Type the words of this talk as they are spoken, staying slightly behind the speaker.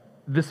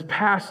This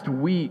past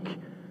week,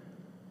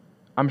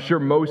 I'm sure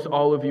most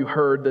all of you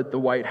heard that the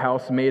White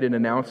House made an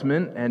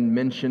announcement and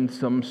mentioned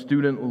some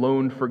student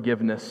loan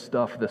forgiveness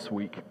stuff this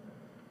week.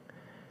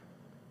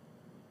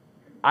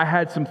 I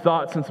had some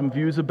thoughts and some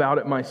views about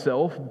it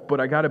myself, but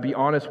I got to be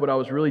honest, what I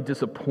was really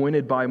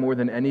disappointed by more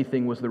than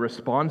anything was the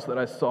response that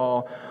I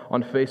saw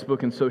on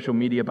Facebook and social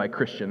media by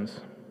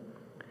Christians.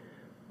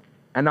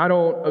 And I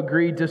don't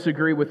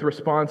disagree with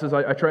responses.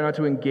 I try not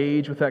to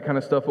engage with that kind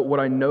of stuff, but what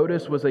I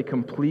noticed was a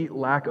complete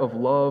lack of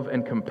love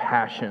and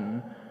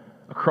compassion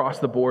across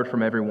the board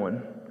from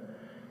everyone.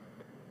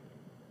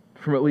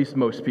 From at least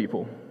most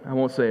people. I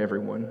won't say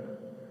everyone.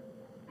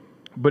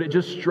 But it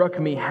just struck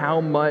me how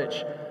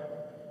much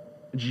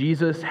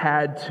Jesus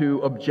had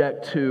to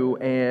object to,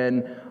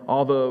 and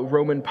all the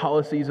Roman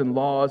policies and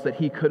laws that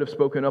he could have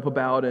spoken up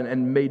about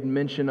and made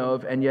mention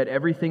of, and yet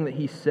everything that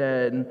he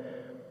said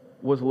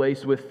was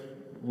laced with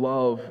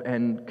love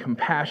and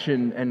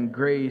compassion and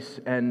grace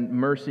and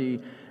mercy.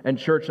 And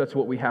church, that's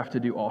what we have to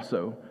do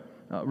also.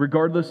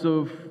 Regardless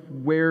of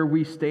where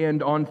we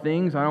stand on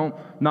things, I'm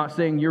not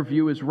saying your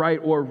view is right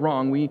or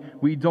wrong.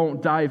 We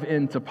don't dive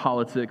into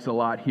politics a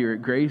lot here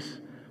at Grace.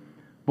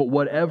 But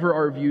whatever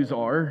our views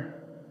are,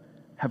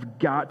 have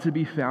got to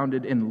be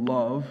founded in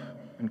love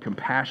and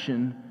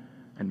compassion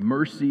and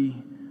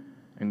mercy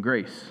and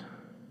grace.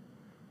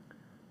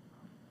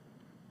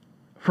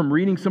 From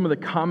reading some of the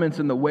comments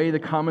and the way the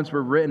comments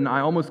were written, I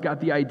almost got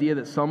the idea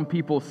that some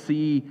people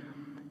see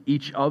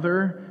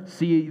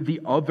the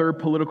other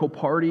political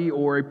party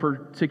or a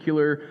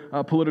particular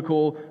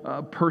political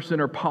person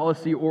or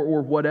policy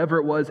or whatever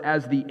it was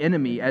as the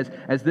enemy, as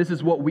this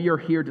is what we are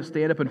here to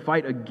stand up and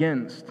fight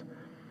against.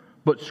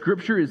 But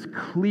Scripture is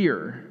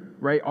clear,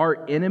 right?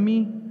 Our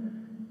enemy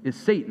is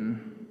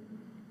Satan.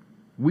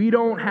 We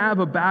don't have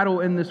a battle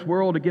in this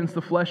world against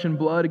the flesh and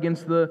blood,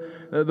 against the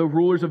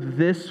rulers of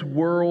this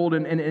world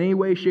in any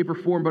way, shape, or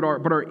form, but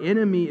our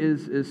enemy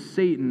is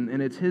Satan,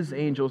 and it's his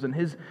angels and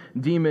his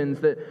demons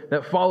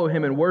that follow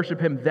him and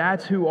worship him.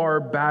 That's who our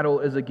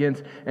battle is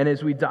against. And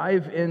as we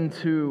dive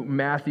into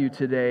Matthew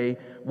today,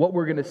 what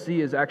we're going to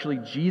see is actually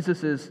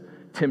Jesus'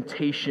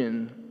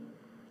 temptation.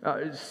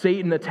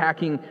 Satan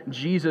attacking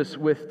Jesus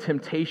with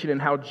temptation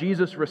and how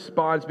Jesus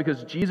responds,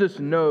 because Jesus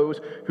knows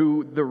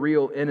who the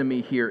real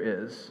enemy here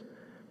is.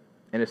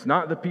 And it's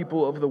not the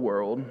people of the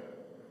world,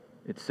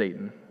 it's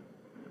Satan.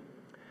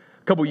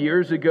 A couple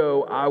years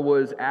ago, I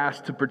was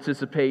asked to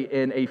participate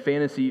in a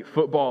fantasy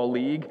football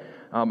league.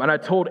 And I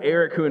told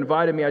Eric, who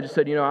invited me, I just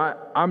said,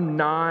 I'm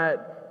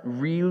not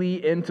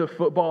really into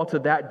football to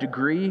that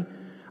degree.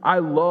 I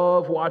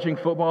love watching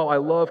football. I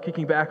love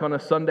kicking back on a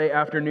Sunday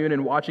afternoon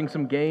and watching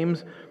some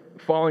games,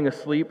 falling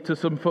asleep to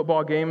some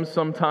football games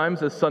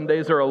sometimes, as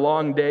Sundays are a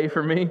long day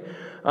for me.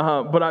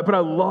 But I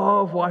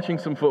love watching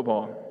some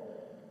football.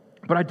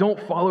 But I don't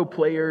follow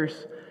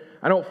players.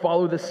 I don't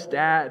follow the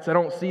stats. I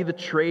don't see the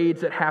trades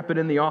that happen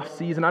in the off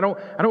season. I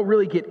don't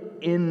really get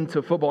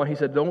into football. And he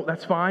said,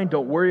 that's fine.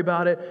 Don't worry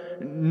about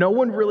it. No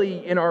one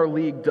really in our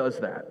league does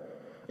that.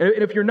 And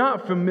if you're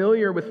not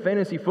familiar with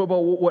fantasy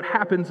football, what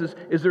happens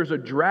is there's a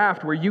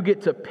draft where you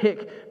get to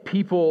pick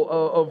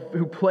people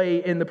who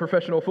play in the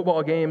professional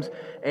football games,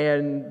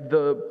 and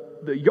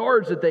the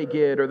yards that they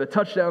get or the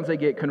touchdowns they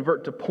get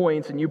convert to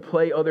points, and you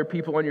play other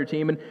people on your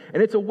team, and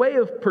it's a way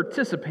of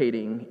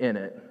participating in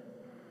it.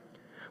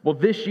 Well,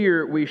 this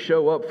year we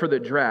show up for the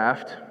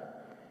draft,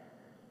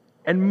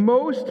 and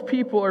most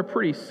people are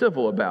pretty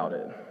civil about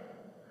it.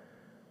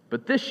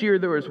 But this year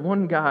there was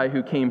one guy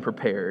who came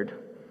prepared.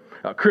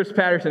 Chris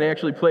Patterson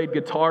actually played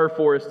guitar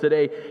for us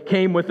today,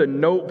 came with a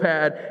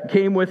notepad,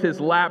 came with his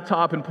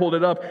laptop and pulled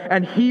it up,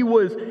 and he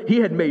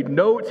had made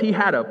notes, he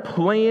had a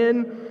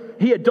plan,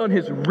 he had done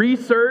his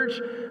research,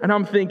 and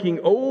I'm thinking,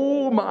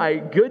 oh my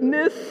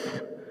goodness,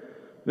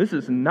 this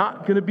is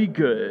not going to be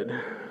good.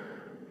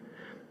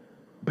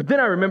 But then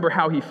I remember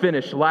how he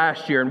finished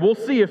last year, and we'll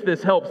see if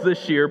this helps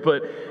this year,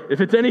 but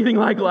if it's anything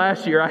like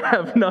last year, I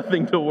have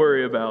nothing to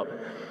worry about.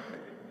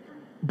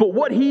 But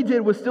what he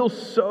did was still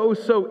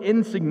so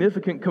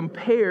insignificant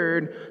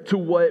compared to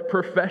what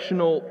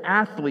professional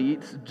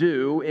athletes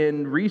do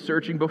in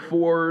researching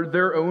before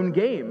their own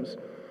games.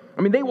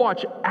 I mean, they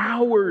watch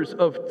hours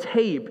of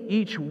tape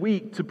each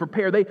week to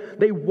prepare.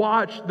 They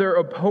watch their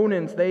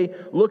opponents. They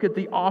look at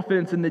the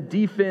offense and the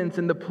defense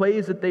and the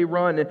plays that they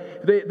run.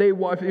 They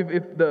watch,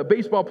 if the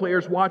baseball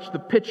players watch the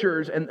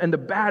pitchers and the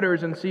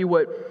batters and see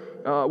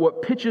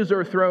what pitches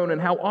are thrown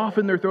and how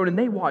often they're thrown, and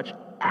they watch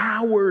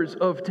hours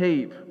of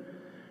tape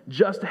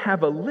just to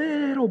have a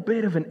little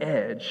bit of an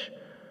edge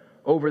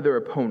over their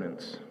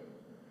opponents.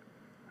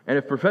 And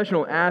if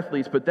professional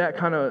athletes put that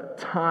kind of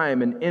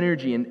time and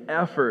energy and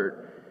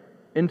effort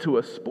into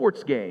a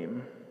sports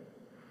game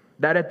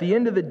that at the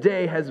end of the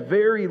day has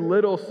very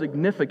little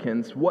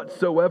significance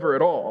whatsoever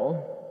at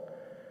all,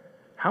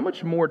 how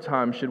much more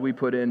time should we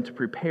put into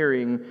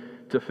preparing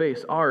to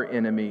face our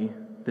enemy,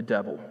 the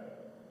devil?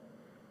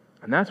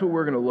 And that's what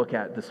we're going to look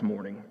at this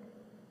morning.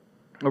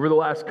 Over the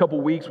last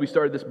couple weeks, we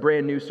started this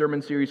brand new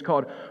sermon series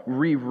called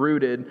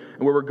Rerooted, and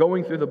where we're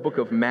going through the book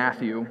of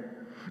Matthew.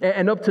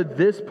 And up to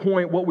this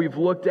point, what we've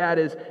looked at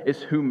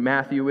is who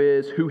Matthew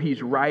is, who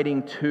he's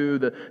writing to,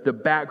 the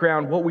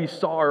background. What we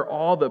saw are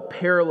all the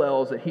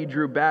parallels that he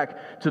drew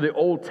back to the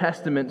Old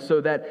Testament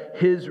so that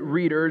his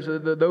readers,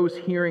 those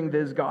hearing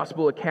this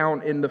gospel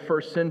account in the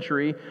first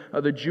century,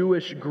 the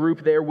Jewish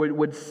group there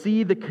would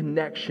see the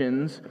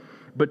connections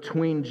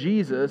between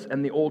Jesus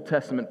and the Old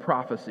Testament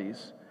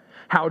prophecies.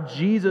 How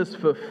Jesus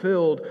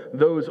fulfilled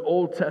those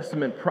Old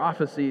Testament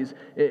prophecies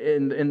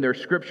in their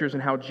scriptures,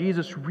 and how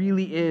Jesus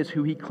really is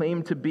who he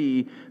claimed to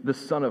be, the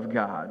Son of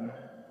God.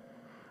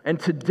 And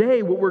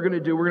today what we're going to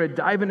do, we're going to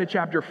dive into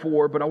chapter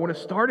 4, but I want to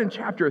start in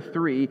chapter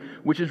 3,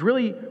 which is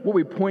really what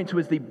we point to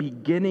as the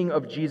beginning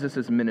of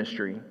Jesus'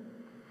 ministry.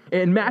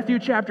 In Matthew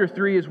chapter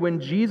 3 is when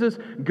Jesus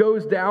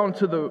goes down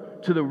to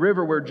the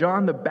river where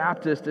John the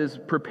Baptist is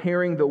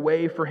preparing the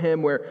way for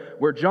him,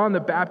 where John the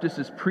Baptist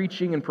is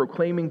preaching and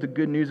proclaiming the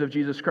good news of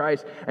Jesus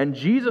Christ. And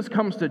Jesus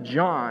comes to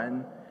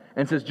John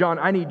and says, "John,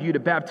 I need you to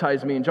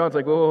baptize me." And John's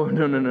like, "Oh,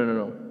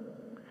 no.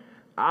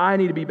 I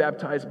need to be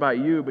baptized by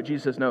you." But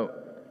Jesus says, "No,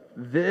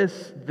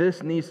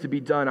 this needs to be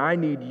done. I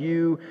need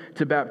you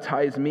to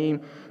baptize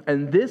me."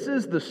 And this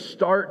is the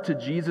start to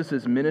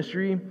Jesus'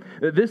 ministry.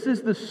 This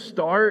is the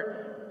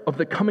start of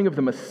the coming of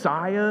the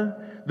Messiah,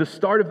 the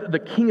start of the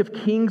King of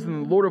Kings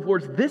and the Lord of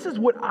Lords. This is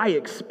what I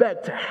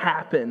expect to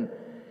happen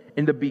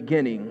in the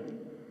beginning.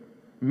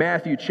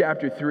 Matthew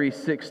chapter 3,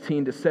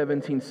 16 to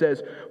 17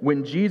 says,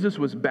 "When Jesus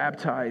was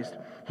baptized,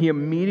 he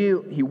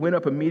went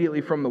up immediately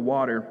from the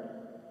water.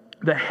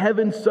 The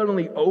heavens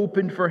suddenly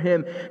opened for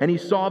him, and he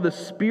saw the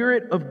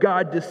Spirit of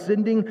God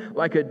descending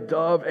like a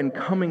dove and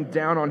coming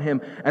down on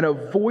him. And a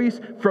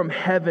voice from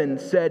heaven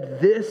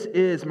said, 'This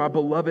is my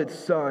beloved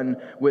Son,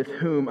 with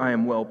whom I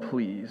am well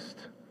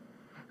pleased.'"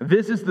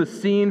 This is the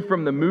scene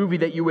from the movie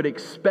that you would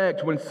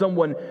expect when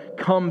someone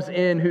comes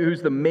in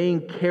who's the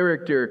main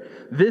character.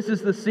 This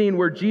is the scene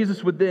where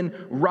Jesus would then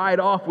ride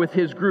off with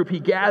his group. He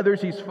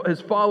gathers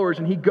his followers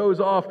and he goes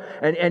off.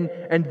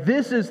 And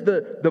this is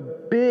the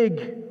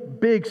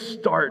big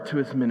start to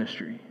his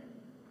ministry.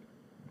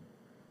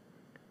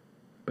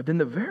 But then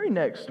the very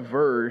next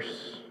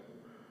verse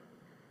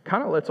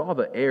kind of lets all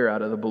the air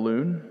out of the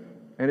balloon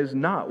and is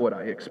not what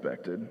I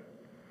expected.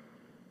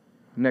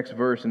 Next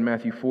verse in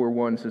Matthew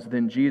 4:1 says,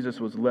 "Then Jesus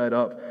was led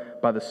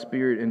up by the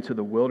Spirit into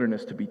the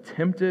wilderness to be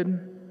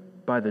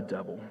tempted by the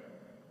devil."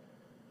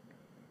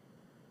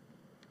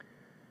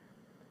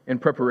 In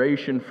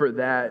preparation for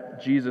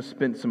that, Jesus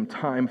spent some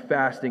time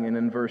fasting, and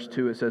in verse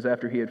 2 it says,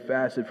 "After he had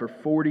fasted for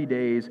 40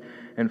 days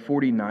and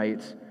 40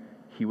 nights,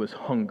 he was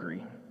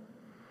hungry."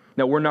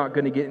 Now, we're not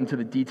going to get into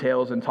the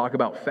details and talk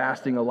about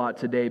fasting a lot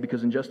today,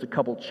 because in just a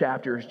couple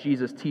chapters,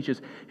 Jesus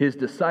teaches his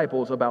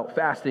disciples about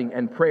fasting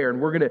and prayer, and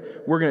we're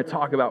going to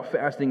talk about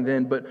fasting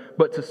then.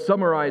 But to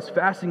summarize,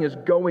 fasting is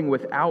going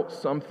without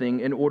something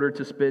in order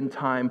to spend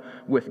time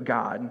with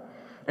God.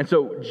 And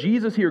so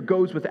Jesus here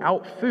goes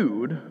without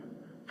food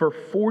for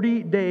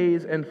 40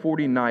 days and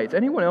 40 nights.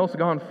 Anyone else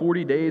gone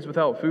 40 days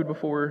without food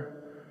before?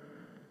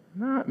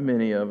 Not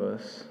many of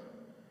us.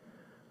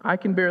 I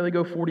can barely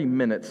go 40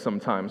 minutes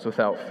sometimes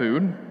without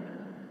food.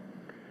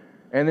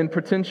 And then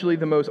potentially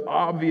the most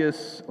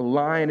obvious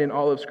line in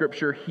all of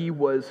Scripture, he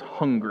was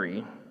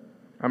hungry.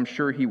 I'm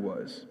sure he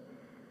was.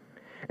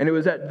 And it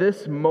was at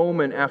this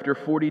moment, after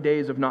 40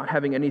 days of not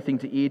having anything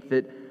to eat,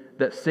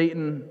 that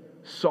Satan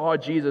saw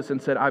Jesus and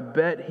said, "I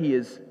bet he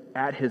is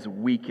at his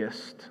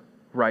weakest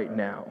right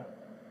now."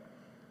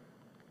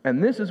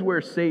 And this is where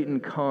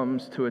Satan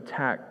comes to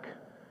attack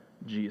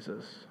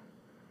Jesus,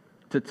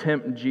 to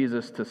tempt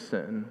Jesus to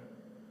sin.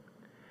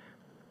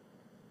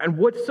 And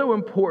what's so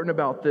important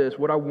about this,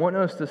 what I want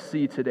us to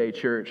see today,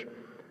 church,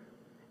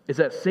 is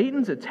that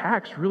Satan's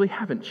attacks really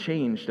haven't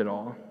changed at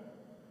all.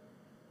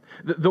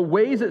 The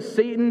ways that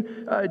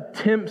Satan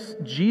tempts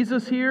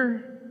Jesus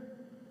here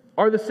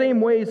are the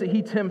same ways that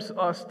he tempts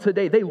us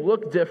today. They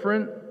look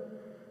different.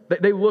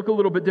 They look a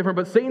little bit different,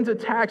 but Satan's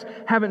attacks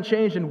haven't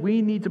changed, and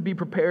we need to be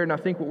prepared. And I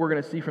think what we're going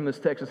to see from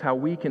this text is how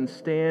we can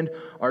stand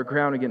our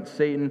ground against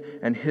Satan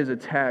and his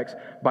attacks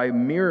by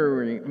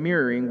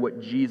mirroring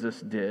what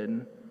Jesus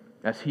did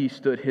as he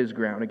stood his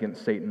ground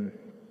against Satan.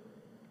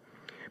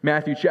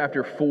 Matthew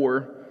chapter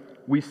 4,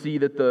 we see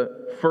that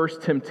the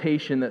first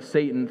temptation that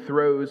Satan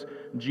throws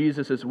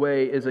Jesus'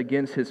 way is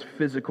against his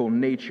physical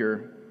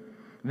nature.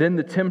 Then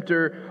the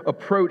tempter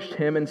approached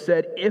him and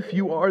said, "If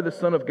you are the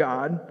Son of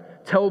God,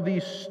 tell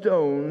these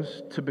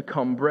stones to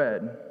become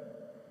bread."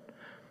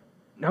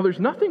 Now, there's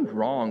nothing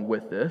wrong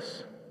with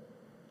this.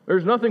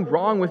 There's nothing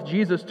wrong with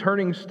Jesus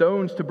turning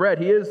stones to bread.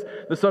 He is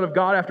the Son of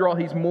God. After all,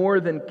 he's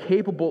more than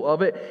capable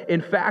of it. In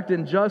fact,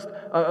 in just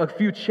a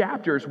few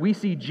chapters, we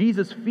see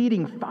Jesus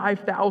feeding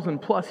 5,000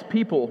 plus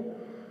people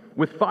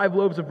with 5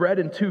 loaves of bread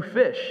and 2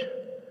 fish.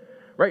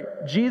 Right?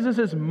 Jesus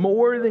is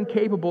more than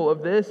capable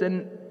of this,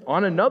 and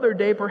on another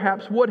day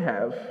perhaps would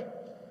have.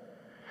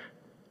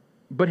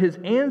 But his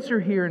answer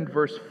here in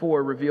verse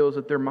 4 reveals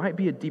that there might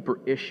be a deeper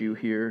issue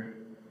here.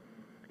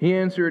 He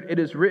answered, "It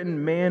is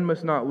written, man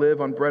must not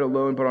live on bread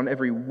alone, but on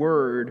every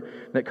word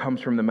that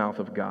comes from the mouth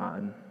of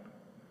God."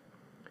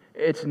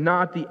 It's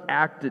not the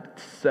act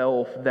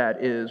itself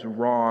that is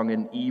wrong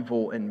and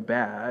evil and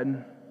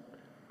bad,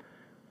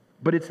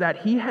 but it's that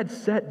he had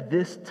set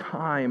this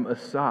time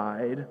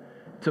aside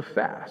to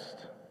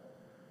fast,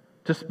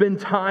 to spend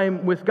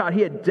time with God.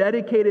 He had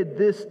dedicated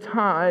this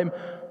time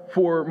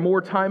for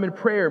more time in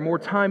prayer, more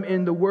time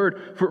in the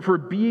Word, for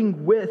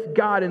being with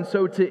God. And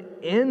so to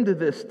end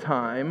this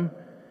time,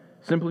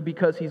 simply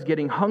because he's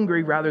getting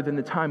hungry rather than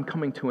the time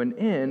coming to an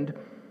end,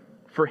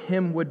 for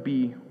him would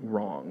be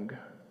wrong.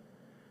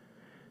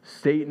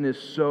 Satan is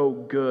so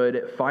good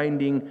at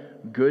finding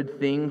good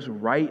things,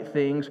 right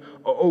things,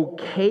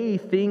 okay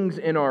things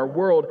in our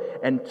world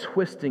and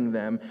twisting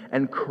them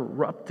and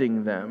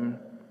corrupting them.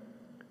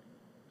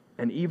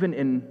 And even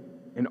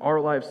in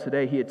our lives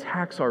today, he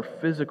attacks our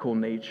physical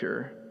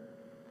nature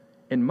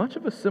in much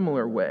of a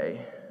similar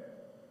way.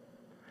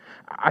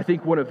 I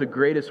think one of the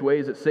greatest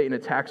ways that Satan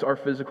attacks our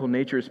physical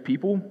nature as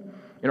people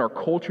in our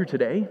culture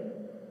today,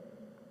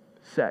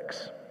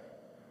 sex.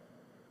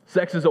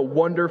 Sex is a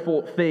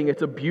wonderful thing.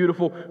 It's a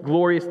beautiful,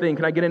 glorious thing.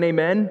 Can I get an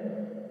amen?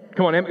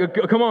 Come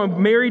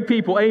on, married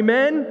people,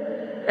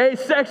 amen? Hey,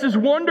 sex is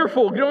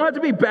wonderful. You don't have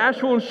to be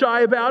bashful and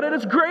shy about it.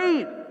 It's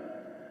great.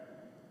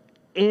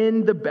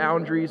 In the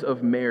boundaries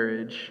of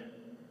marriage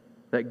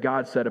that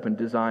God set up and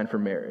designed for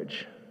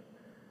marriage.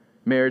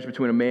 Marriage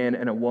between a man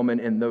and a woman,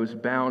 in those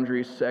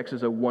boundaries, sex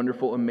is a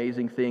wonderful,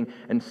 amazing thing.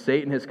 And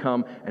Satan has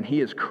come and he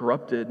has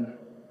corrupted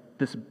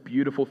this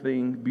beautiful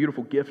thing,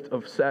 beautiful gift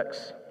of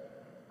sex.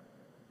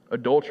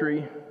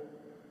 Adultery,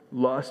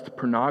 lust,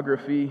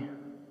 pornography,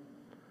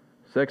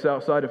 sex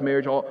outside of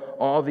marriage,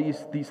 all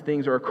these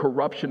things are a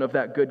corruption of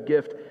that good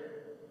gift,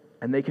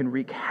 and they can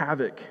wreak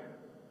havoc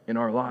in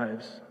our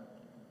lives.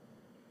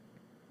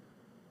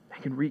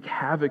 They can wreak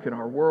havoc in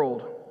our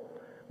world.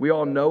 We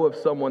all know of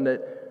someone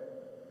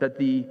that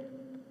the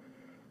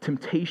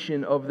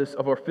temptation of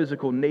our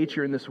physical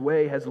nature in this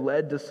way has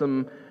led to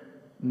some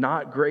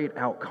not great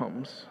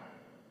outcomes.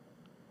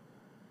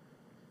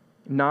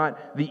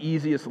 Not the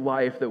easiest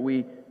life that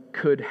we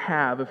could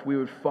have if we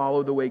would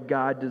follow the way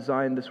God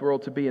designed this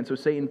world to be. And so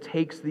Satan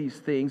takes these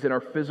things in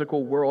our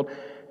physical world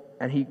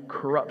and he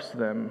corrupts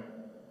them.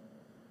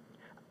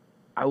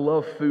 I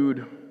love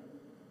food.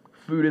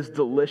 Food is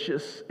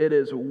delicious. It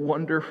is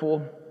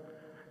wonderful.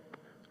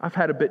 I've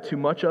had a bit too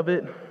much of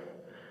it.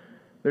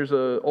 There's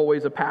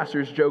always a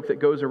pastor's joke that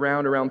goes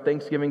around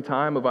Thanksgiving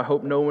time of I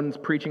hope no one's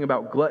preaching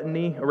about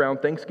gluttony around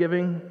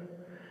Thanksgiving.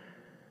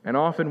 And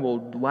often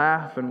we'll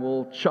laugh and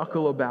we'll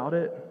chuckle about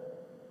it.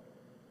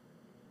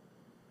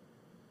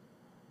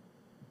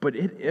 But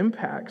it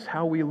impacts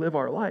how we live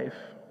our life.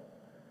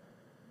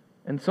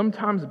 And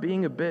sometimes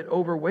being a bit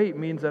overweight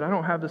means that I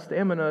don't have the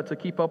stamina to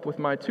keep up with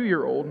my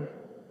 2-year-old. It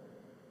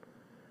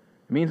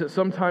means that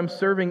sometimes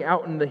serving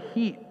out in the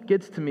heat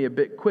gets to me a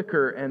bit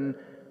quicker, and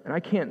I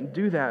can't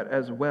do that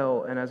as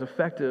well and as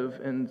effective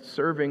in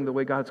serving the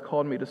way God's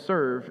called me to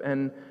serve.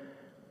 And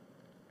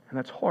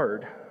that's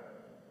hard.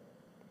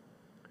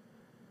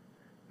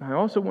 I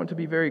also want to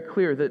be very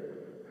clear that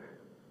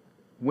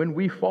when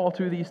we fall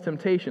to these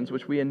temptations,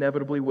 which we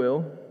inevitably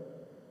will,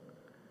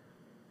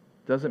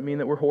 doesn't mean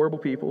that we're horrible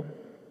people,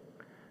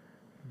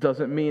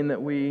 doesn't mean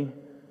that we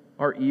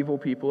are evil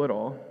people at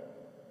all.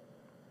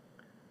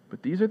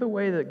 But these are the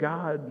way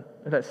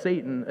that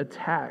Satan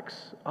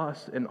attacks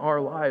us in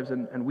our lives,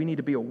 and we need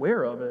to be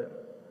aware of it.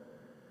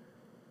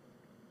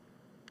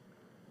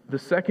 The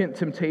second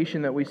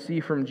temptation that we see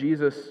from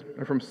Jesus,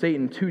 or from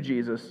Satan to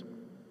Jesus,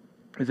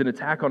 is an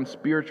attack on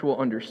spiritual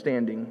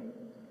understanding.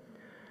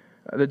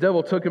 The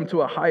devil took him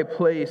to a high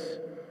place,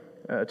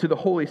 to the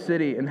holy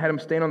city, and had him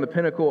stand on the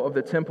pinnacle of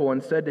the temple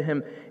and said to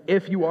him,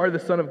 "If you are the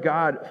Son of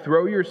God,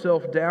 throw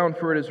yourself down,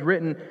 for it is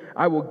written,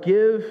 I will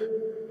give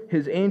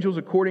his angels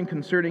according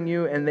concerning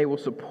you, and they will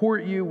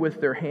support you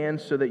with their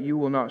hands so that you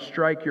will not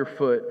strike your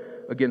foot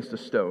against a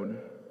stone."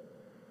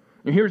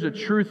 And here's a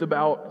truth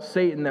about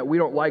Satan that we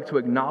don't like to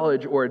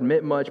acknowledge or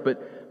admit much,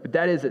 but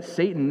that is that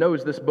Satan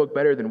knows this book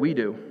better than we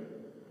do.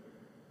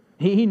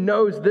 He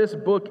knows this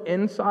book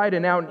inside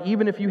and out, and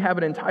even if you have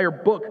an entire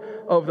book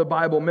of the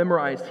Bible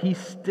memorized, he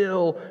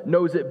still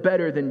knows it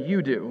better than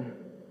you do.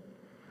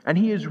 And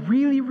he is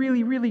really,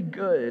 really, really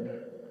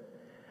good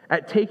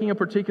at taking a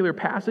particular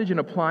passage and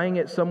applying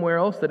it somewhere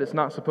else that it's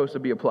not supposed to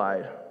be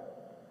applied.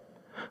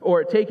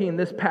 Or at taking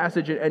this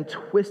passage and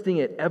twisting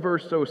it ever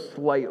so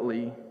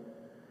slightly.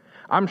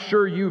 I'm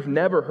sure you've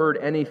never heard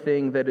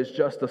anything that is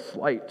just a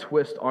slight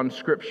twist on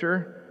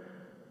Scripture.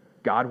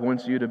 God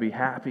wants you to be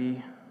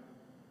happy.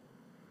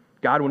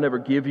 God will never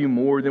give you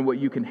more than what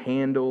you can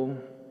handle.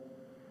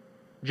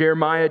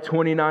 Jeremiah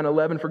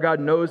 29:11, for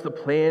God knows the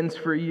plans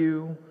for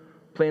you,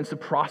 plans to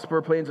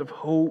prosper, plans of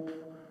hope.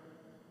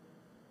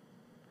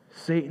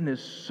 Satan is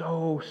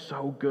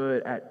so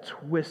good at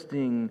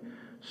twisting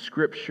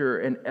Scripture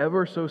in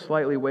ever so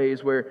slightly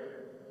ways where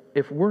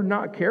if we're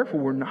not careful,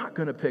 we're not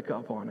going to pick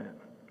up on it.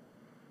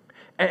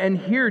 And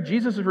here,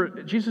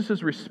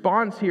 Jesus'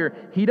 response here,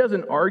 he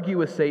doesn't argue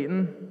with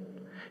Satan.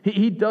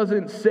 He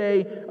doesn't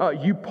say,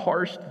 you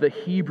parsed the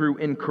Hebrew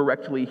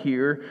incorrectly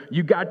here.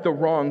 You got the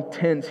wrong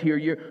tense here.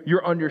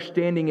 You're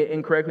understanding it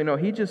incorrectly. No,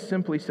 he just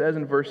simply says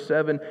in verse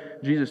 7,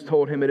 Jesus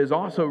told him, it is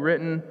also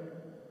written,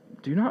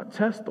 do not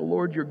test the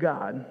Lord your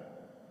God.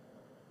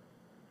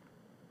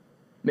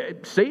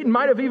 Satan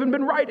might have even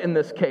been right in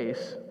this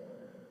case.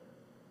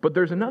 But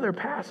there's another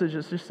passage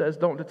that just says,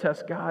 don't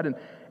test God.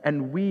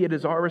 And it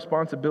is our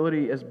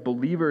responsibility as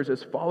believers,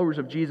 as followers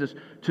of Jesus,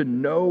 to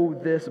know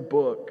this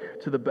book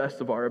to the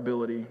best of our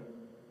ability,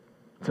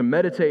 to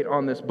meditate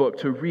on this book,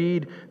 to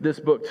read this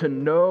book, to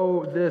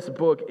know this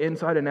book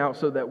inside and out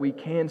so that we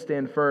can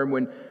stand firm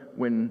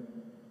when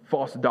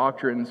false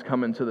doctrines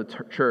come into the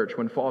church,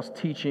 when false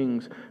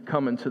teachings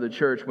come into the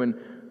church, when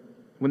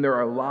there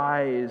are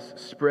lies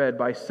spread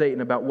by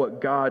Satan about what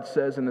God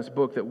says in this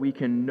book, that we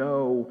can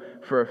know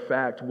for a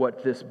fact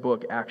what this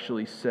book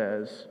actually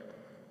says.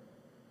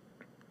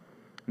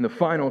 And the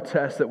final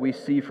test that we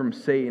see from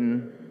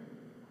Satan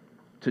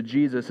to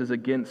Jesus is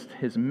against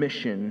his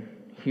mission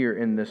here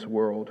in this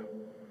world.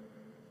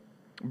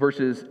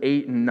 Verses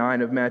 8 and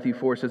 9 of Matthew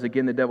 4 says,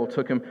 again, the devil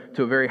took him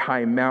to a very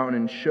high mountain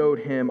and showed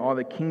him all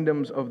the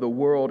kingdoms of the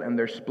world and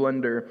their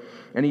splendor.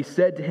 And he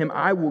said to him,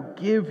 I will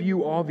give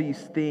you all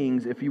these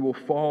things if you will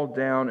fall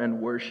down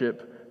and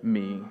worship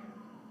me.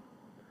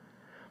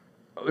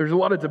 There's a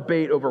lot of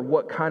debate over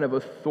what kind of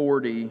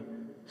authority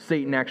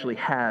Satan actually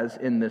has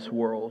in this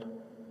world.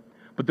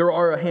 But there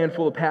are a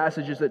handful of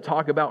passages that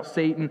talk about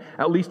Satan,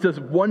 at least to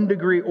one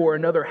degree or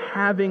another,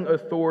 having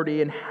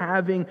authority and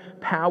having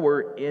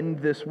power in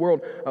this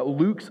world.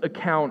 Luke's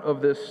account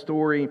of this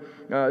story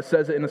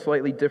says it in a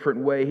slightly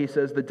different way. He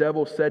says, the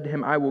devil said to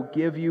him, I will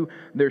give you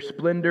their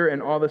splendor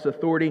and all this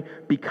authority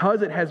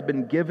because it has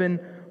been given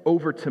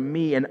over to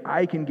me, and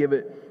I can give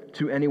it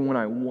to anyone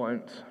I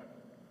want.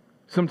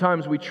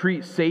 Sometimes we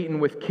treat Satan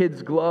with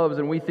kids' gloves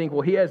and we think,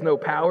 well, he has no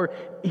power,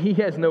 he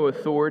has no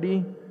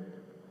authority.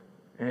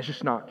 And it's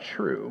just not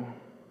true.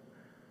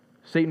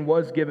 Satan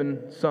was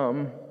given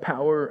some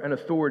power and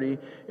authority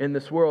in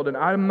this world. And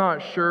I'm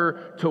not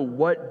sure to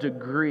what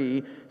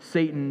degree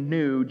Satan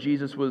knew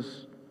Jesus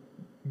was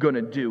going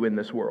to do in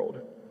this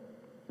world.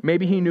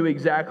 Maybe he knew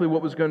exactly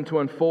what was going to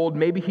unfold.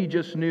 Maybe he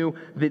just knew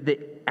the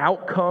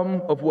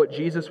outcome of what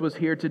Jesus was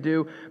here to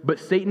do. But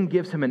Satan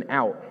gives him an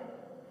out.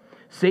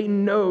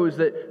 Satan knows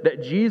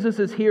that Jesus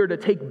is here to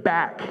take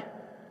back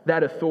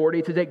that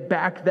authority, to take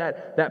back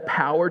that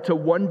power to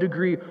one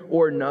degree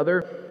or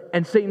another.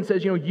 And Satan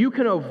says, you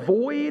can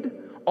avoid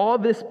all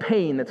this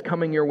pain that's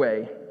coming your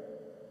way.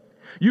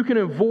 You can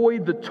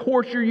avoid the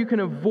torture, you can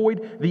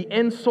avoid the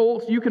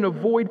insults, you can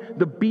avoid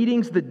the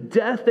beatings, the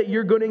death that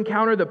you're going to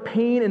encounter, the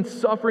pain and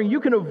suffering. You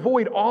can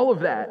avoid all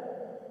of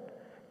that.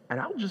 And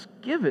I'll just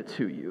give it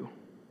to you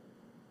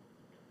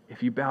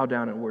if you bow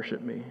down and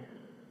worship me.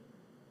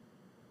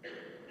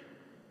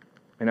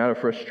 And out of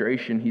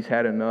frustration, he's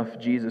had enough.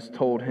 Jesus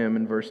told him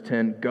in verse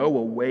 10, go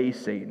away,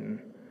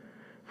 Satan,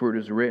 for it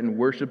is written,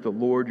 worship the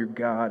Lord your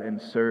God and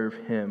serve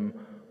him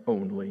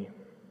only.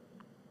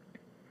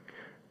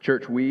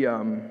 Church, we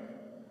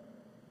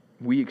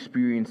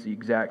experience the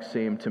exact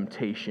same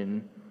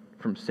temptation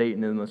from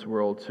Satan in this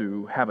world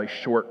to have a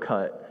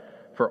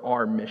shortcut for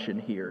our mission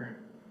here.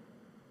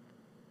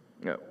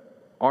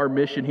 Our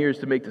mission here is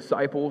to make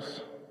disciples.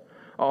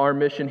 Our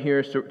mission here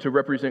is to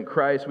represent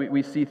Christ.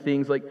 We see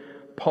things like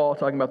Paul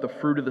talking about the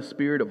fruit of the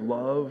Spirit of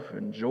love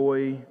and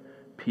joy,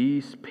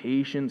 peace,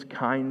 patience,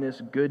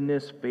 kindness,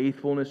 goodness,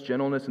 faithfulness,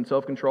 gentleness, and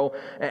self-control.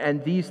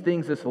 And these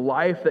things, this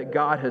life that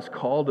God has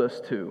called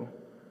us to,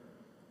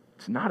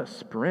 it's not a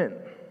sprint.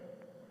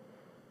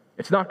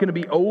 It's not going to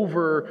be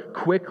over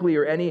quickly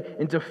or any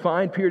in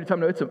defined period of time.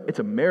 No, it's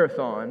a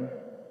marathon.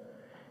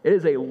 It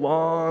is a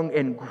long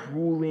and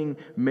grueling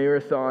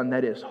marathon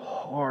that is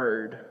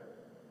hard.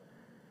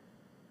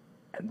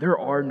 And there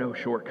are no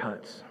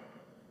shortcuts.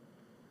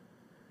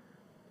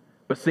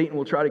 But Satan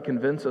will try to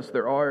convince us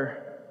there are.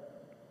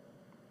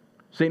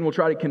 Satan will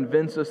try to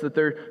convince us that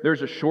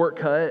there's a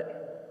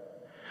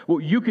shortcut. Well,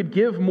 you could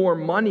give more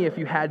money if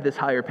you had this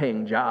higher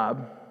paying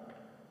job.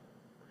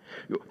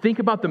 Think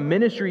about the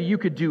ministry you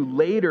could do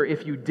later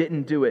if you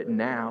didn't do it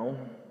now.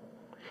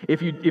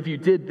 If you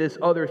did this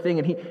other thing.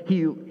 And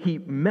he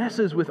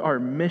messes with our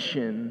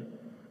mission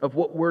of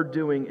what we're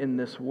doing in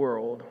this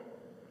world.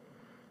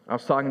 I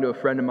was talking to a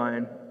friend of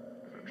mine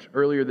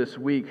earlier this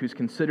week who's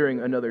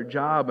considering another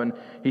job, and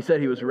he said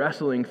he was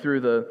wrestling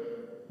through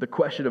the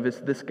question of, is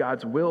this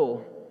God's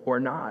will or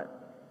not?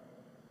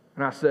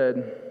 And I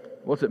said,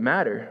 what's it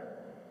matter?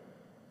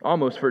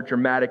 Almost for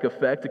dramatic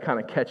effect to kind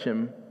of catch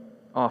him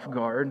off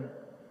guard.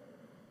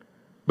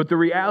 But the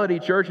reality,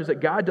 church, is that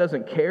God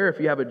doesn't care if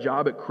you have a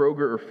job at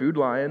Kroger or Food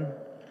Lion.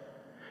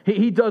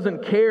 He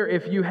doesn't care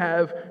if you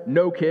have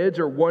no kids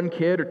or one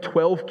kid or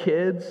 12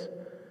 kids.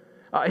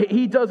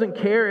 He doesn't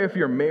care if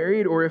you're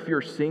married or if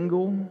you're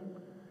single.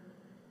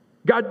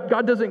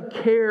 God doesn't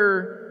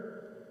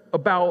care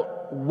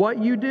about what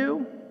you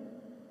do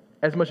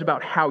as much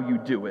about how you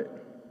do it.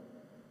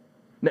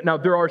 Now,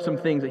 there are some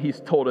things that he's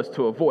told us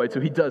to avoid, so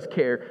he does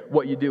care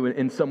what you do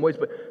in some ways,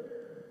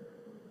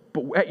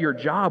 But at your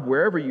job,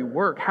 wherever you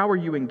work, how are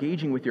you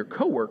engaging with your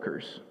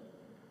coworkers?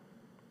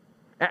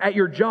 At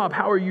your job,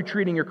 how are you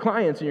treating your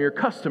clients and your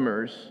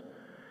customers?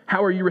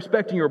 How are you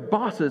respecting your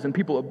bosses and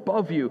people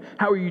above you?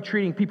 How are you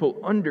treating people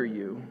under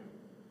you?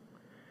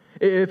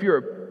 If you're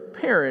a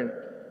parent,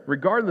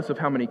 regardless of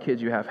how many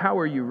kids you have, how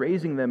are you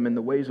raising them in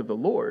the ways of the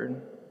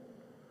Lord?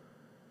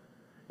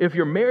 If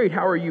you're married,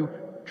 how are you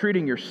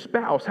treating your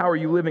spouse? How are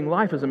you living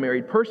life as a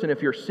married person?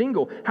 If you're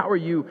single, how are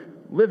you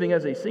living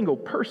as a single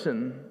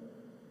person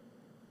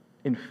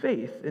in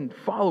faith and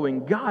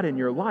following God in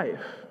your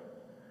life?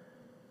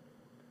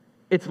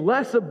 It's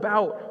less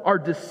about our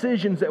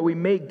decisions that we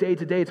make day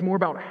to day. It's more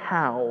about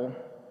how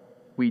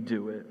we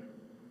do it.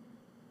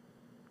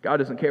 God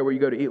doesn't care where you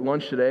go to eat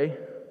lunch today.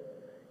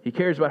 He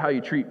cares about how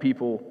you treat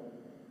people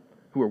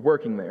who are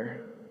working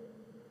there.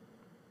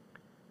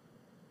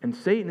 And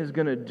Satan is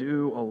going to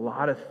do a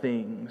lot of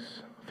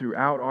things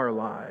throughout our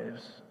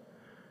lives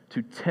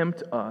to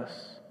tempt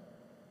us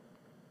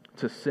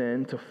to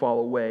sin, to fall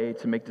away,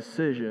 to make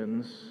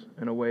decisions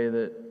in a way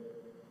that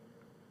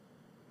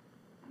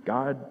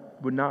God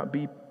would not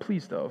be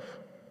pleased of,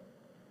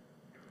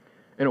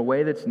 in a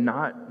way that's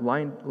not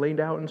laid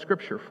out in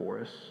Scripture for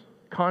us,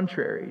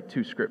 contrary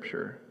to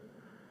Scripture.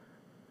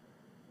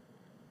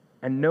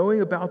 And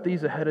knowing about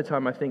these ahead of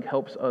time, I think,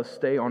 helps us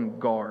stay on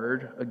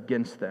guard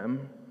against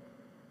them,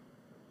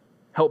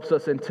 helps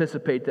us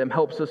anticipate them,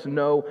 helps us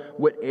know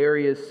what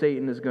areas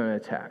Satan is going to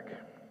attack.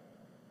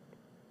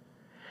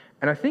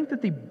 And I think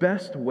that the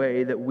best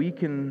way that we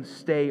can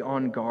stay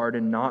on guard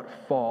and not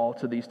fall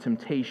to these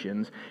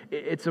temptations,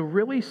 it's a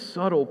really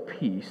subtle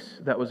piece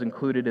that was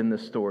included in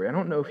this story. I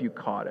don't know if you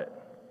caught it.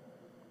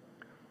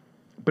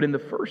 But in the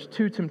first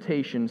two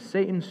temptations,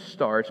 Satan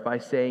starts by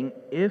saying,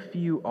 if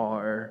you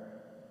are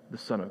the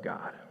Son of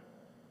God.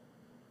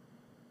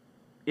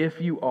 If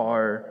you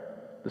are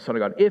the Son of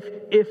God.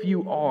 If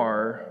you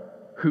are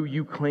who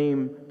you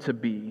claim to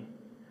be.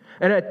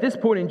 And at this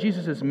point in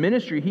Jesus'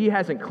 ministry, he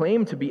hasn't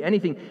claimed to be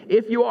anything.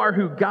 If you are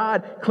who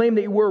God claimed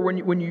that you were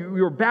when you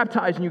were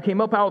baptized and you came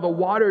up out of the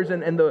waters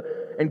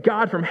and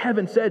God from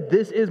heaven said,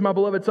 this is my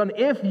beloved Son.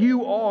 If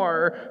you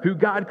are who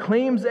God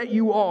claims that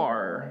you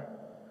are,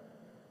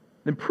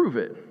 then prove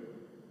it.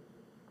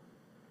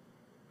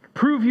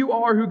 Prove you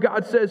are who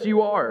God says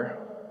you are.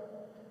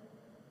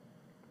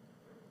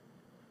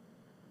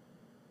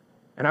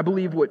 And I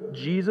believe what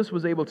Jesus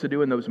was able to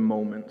do in those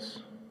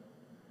moments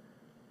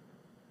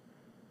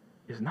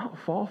is not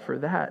fall for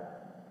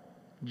that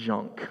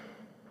junk.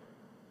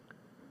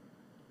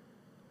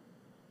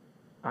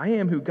 I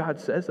am who God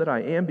says that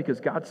I am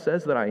because God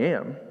says that I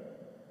am.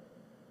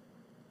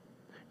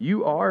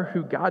 You are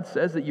who God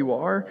says that you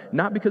are,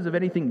 not because of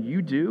anything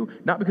you do,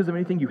 not because of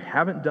anything you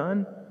haven't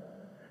done,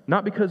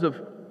 not because of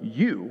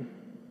you,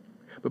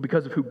 but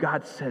because of who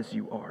God says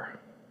you are.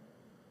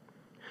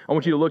 I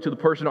want you to look to the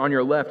person on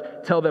your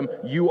left. Tell them,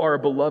 you are a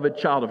beloved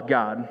child of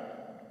God.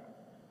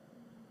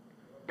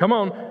 Come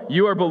on,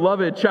 you are a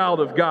beloved child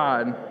of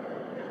God.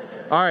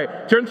 All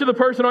right, turn to the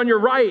person on your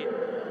right.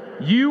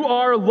 You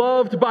are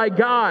loved by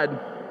God.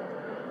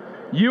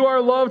 You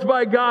are loved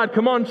by God.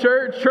 Come on,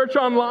 church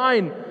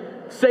online.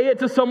 Say it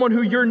to someone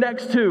who you're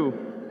next to.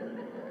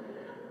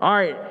 All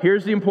right,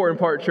 here's the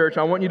important part, church.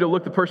 I want you to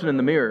look the person in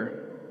the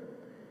mirror.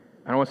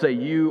 I want to say,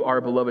 you are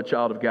a beloved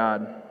child of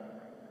God.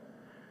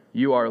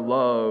 You are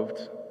loved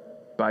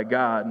by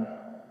God.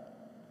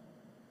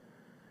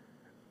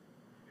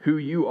 Who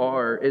you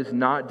are is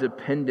not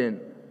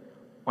dependent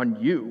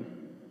on you.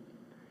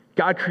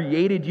 God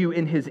created you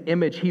in His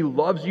image. He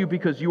loves you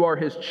because you are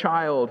His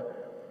child.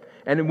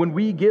 And when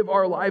we give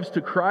our lives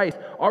to Christ,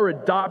 our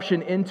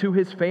adoption into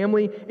His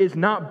family is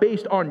not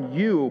based on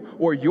you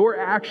or your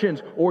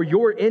actions or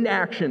your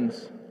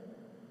inactions.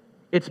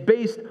 It's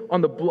based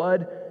on the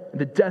blood,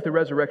 the death, and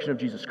resurrection of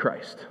Jesus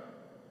Christ.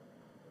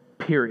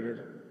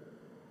 Period.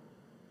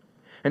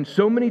 And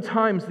so many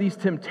times these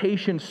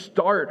temptations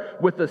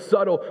start with the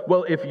subtle,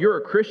 well, if you're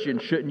a Christian,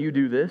 shouldn't you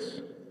do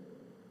this?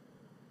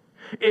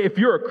 If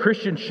you're a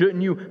Christian,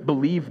 shouldn't you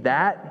believe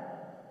that?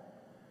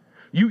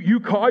 You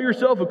call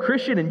yourself a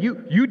Christian and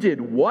you did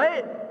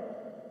what?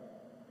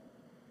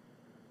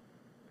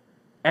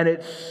 And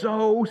it's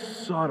so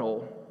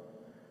subtle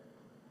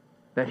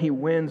that he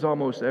wins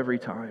almost every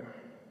time.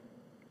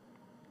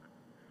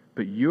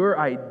 But your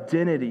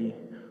identity,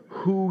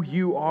 who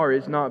you are,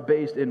 is not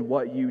based in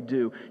what you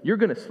do. You're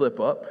going to slip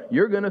up.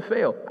 You're going to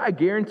fail. I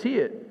guarantee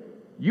it.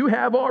 You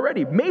have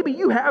already. Maybe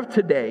you have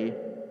today.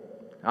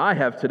 I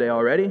have today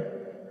already.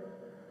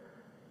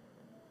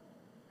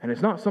 And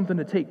it's not something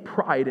to take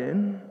pride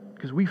in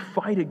because we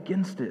fight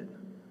against it.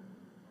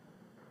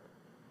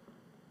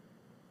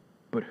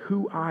 But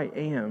who I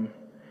am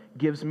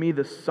gives me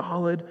the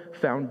solid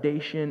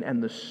foundation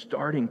and the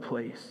starting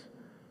place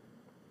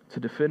to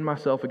defend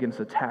myself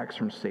against attacks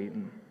from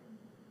Satan.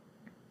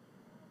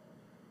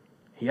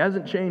 He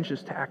hasn't changed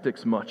his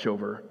tactics much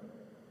over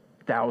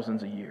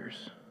thousands of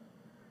years.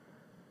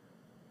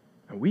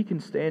 And we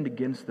can stand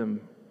against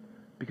them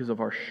because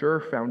of our sure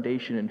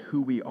foundation in who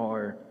we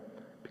are,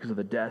 because of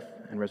the death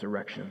and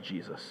resurrection of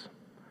Jesus.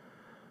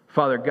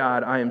 Father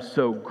God, I am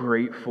so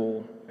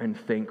grateful and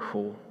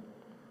thankful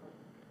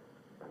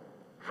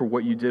for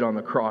what you did on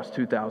the cross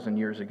 2,000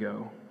 years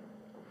ago,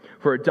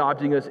 for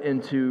adopting us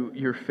into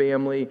your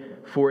family,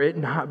 for it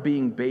not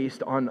being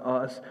based on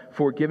us,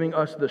 for giving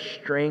us the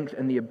strength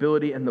and the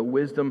ability and the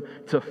wisdom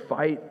to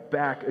fight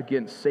back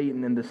against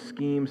Satan and the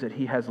schemes that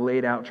he has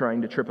laid out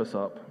trying to trip us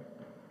up.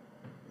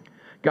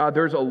 God,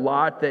 there's a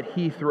lot that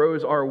he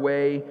throws our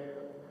way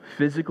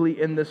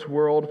physically in this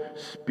world,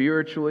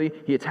 spiritually.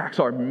 He attacks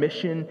our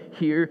mission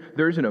here.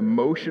 There's an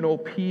emotional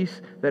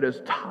piece that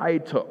is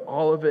tied to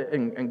all of it.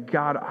 And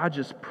God, I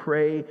just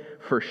pray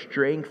for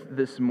strength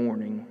this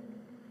morning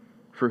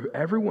for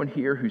everyone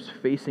here who's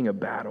facing a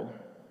battle.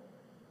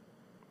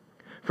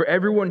 For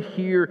everyone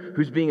here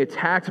who's being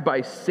attacked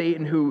by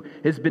Satan, who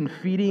has been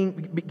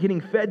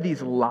getting fed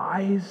these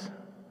lies,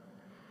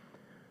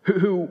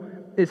 who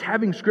is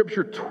having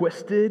Scripture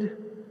twisted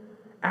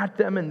at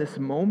them in this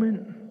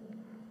moment.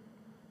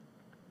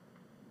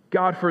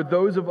 God, for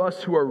those of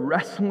us who are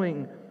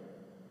wrestling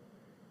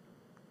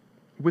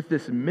with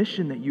this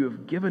mission that you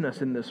have given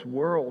us in this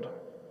world,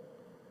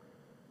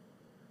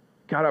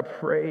 God, I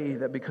pray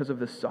that because of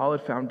the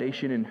solid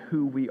foundation in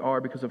who we are,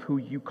 because of who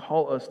you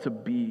call us to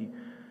be,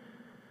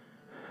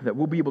 that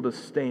we'll be able to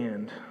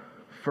stand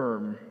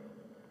firm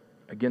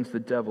against the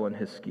devil and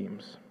his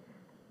schemes.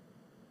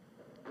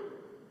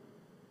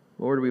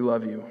 Lord, we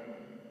love you.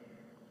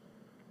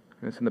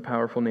 And it's in the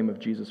powerful name of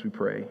Jesus we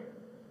pray.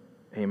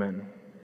 Amen.